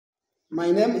My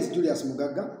name is Julius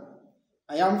Mugaga.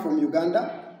 I am from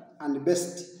Uganda and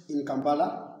based in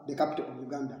Kampala, the capital of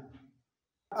Uganda.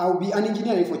 I'll be an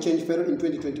Engineering for Change Fellow in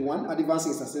 2021,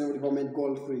 Advancing Sustainable Development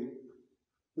Goal 3,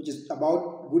 which is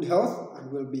about good health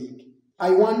and well-being. I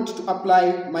want to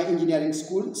apply my engineering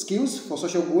skills for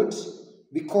social good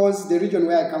because the region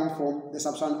where I come from, the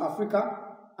Sub-Saharan Africa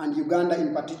and Uganda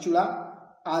in particular,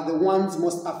 are the ones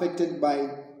most affected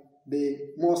by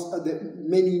the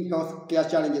many health care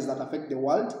challenges that affect the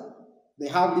world. They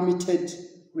have limited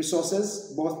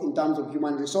resources, both in terms of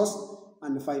human resource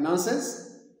and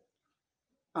finances.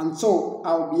 And so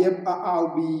I'll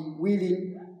be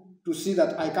willing to see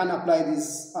that I can apply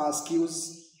these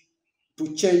skills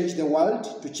to change the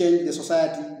world, to change the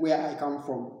society where I come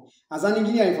from. As an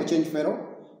Engineering for Change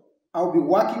Fellow, I'll be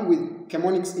working with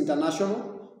Chemonics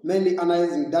International, mainly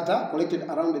analyzing data collected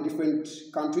around the different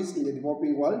countries in the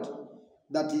developing world,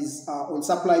 that is on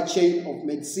supply chain of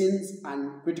medicines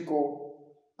and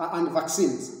and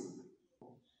vaccines.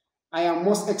 I am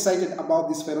most excited about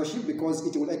this fellowship because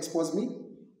it will expose me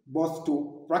both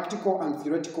to practical and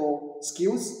theoretical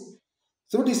skills.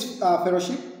 Through this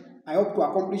fellowship, I hope to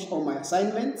accomplish all my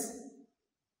assignments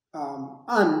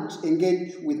and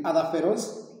engage with other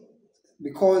fellows,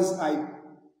 because I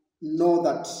know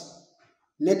that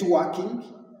networking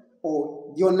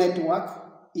or your network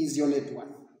is your net worth.